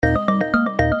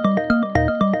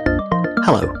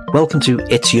Hello, welcome to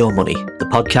It's Your Money, the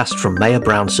podcast from Mayer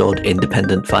Brown Sword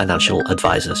Independent Financial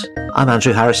Advisors. I'm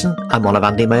Andrew Harrison, I'm one of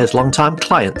Andy Mayer's long-time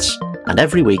clients, and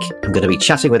every week I'm going to be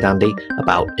chatting with Andy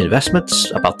about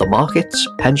investments, about the markets,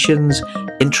 pensions,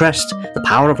 interest, the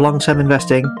power of long-term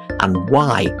investing, and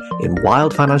why, in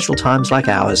wild financial times like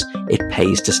ours, it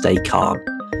pays to stay calm.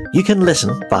 You can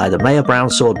listen via the Mayer Brown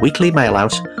Sword weekly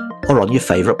mail-out or on your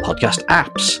favourite podcast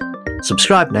apps.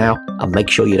 Subscribe now and make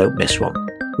sure you don't miss one.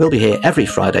 We'll be here every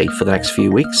Friday for the next few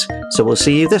weeks, so we'll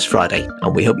see you this Friday,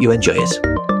 and we hope you enjoy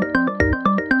it.